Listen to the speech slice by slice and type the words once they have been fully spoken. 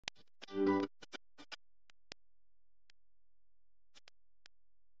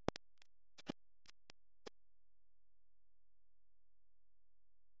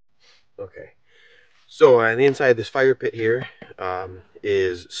Okay. So on the inside of this fire pit here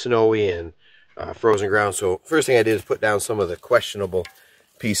is snowy and frozen ground. So first thing I did is put down some of the questionable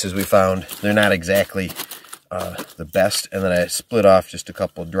pieces we found. They're not exactly the best. And then I split off just a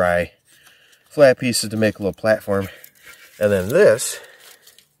couple dry flat pieces to make a little platform. And then this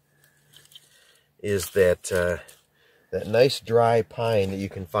is that that nice dry pine that you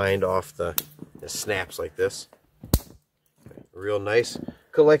can find off the snaps like this. Real nice.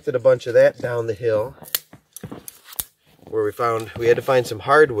 Collected a bunch of that down the hill where we had to find some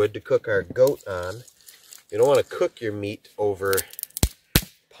hardwood to cook our goat on. You don't want to cook your meat over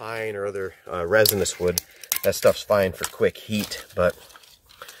pine or other resinous wood. That stuff's fine for quick heat, but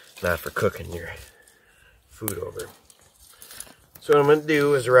not for cooking your food over. So what I'm going to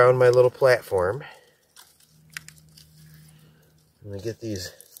do is around my little platform, I'm going to get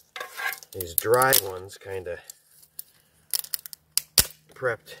these dry ones kind of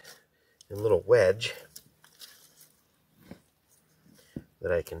prepped in a little wedge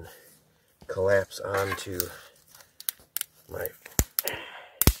that I can collapse onto my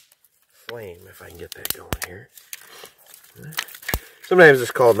flame if I can get that going here. Sometimes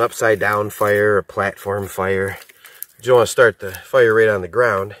it's called an upside down fire, a platform fire. You don't want to start the fire right on the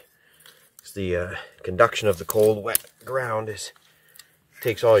ground, because the conduction of the cold, wet ground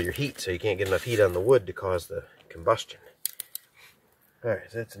takes all your heat, so you can't get enough heat on the wood to cause the combustion.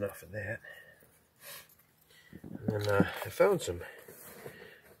 Alright, so that's enough of that. And then I found a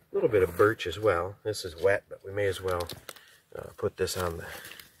little bit of birch as well. This is wet, but we may as well put this in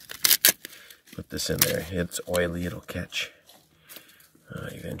there. It's oily, it'll catch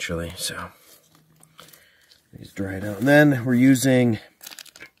eventually, so these dried out. And then we're using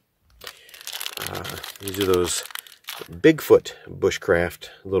these are those Bigfoot bushcraft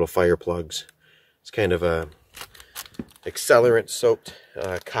little fire plugs. It's kind of a accelerant soaked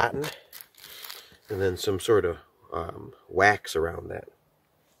cotton, and then some sort of wax around that.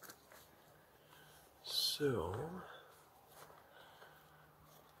 So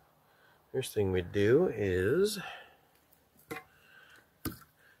first thing we do is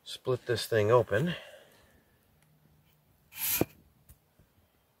split this thing open.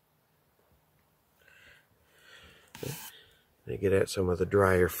 I get at some of the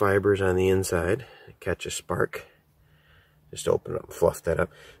drier fibers on the inside, catch a spark. Just open it up and fluff that up.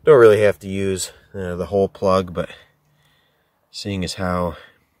 Don't really have to use the whole plug, but seeing as how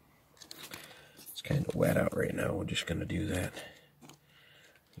it's kind of wet out right now, we're just going to do that.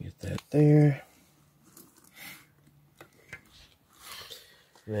 Get that there.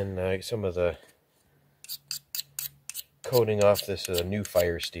 And then some of the coating off this new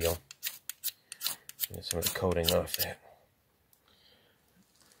fire steel. Get some of the coating off that.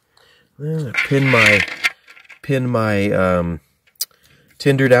 Then I pin my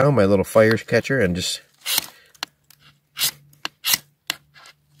tinder down, my little fire catcher, and just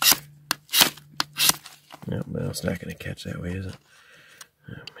no, well, it's not going to catch that way, is it?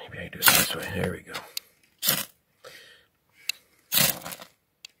 Maybe I do it this way. There we go.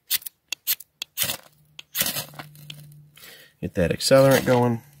 Get that accelerant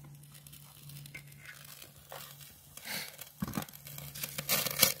going.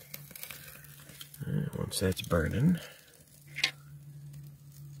 Once that's burning,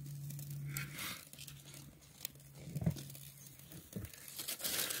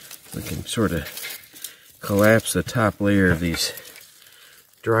 we can sort of collapse the top layer of these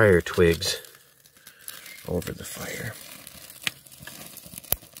drier twigs over the fire.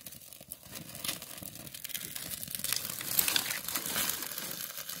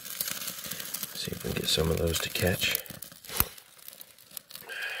 See if we can get some of those to catch.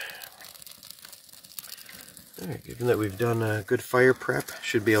 Alright, given that we've done a good fire prep,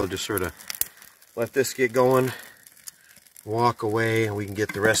 should be able to just sort of let this get going, walk away, and we can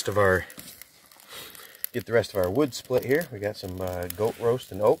get the rest of our wood split here. We got some goat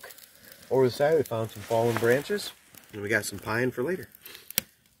roast and oak. Over the side we found some fallen branches, and we got some pine for later.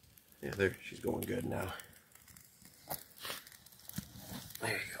 Yeah, there, she's going good now.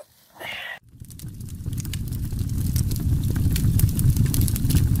 There you go.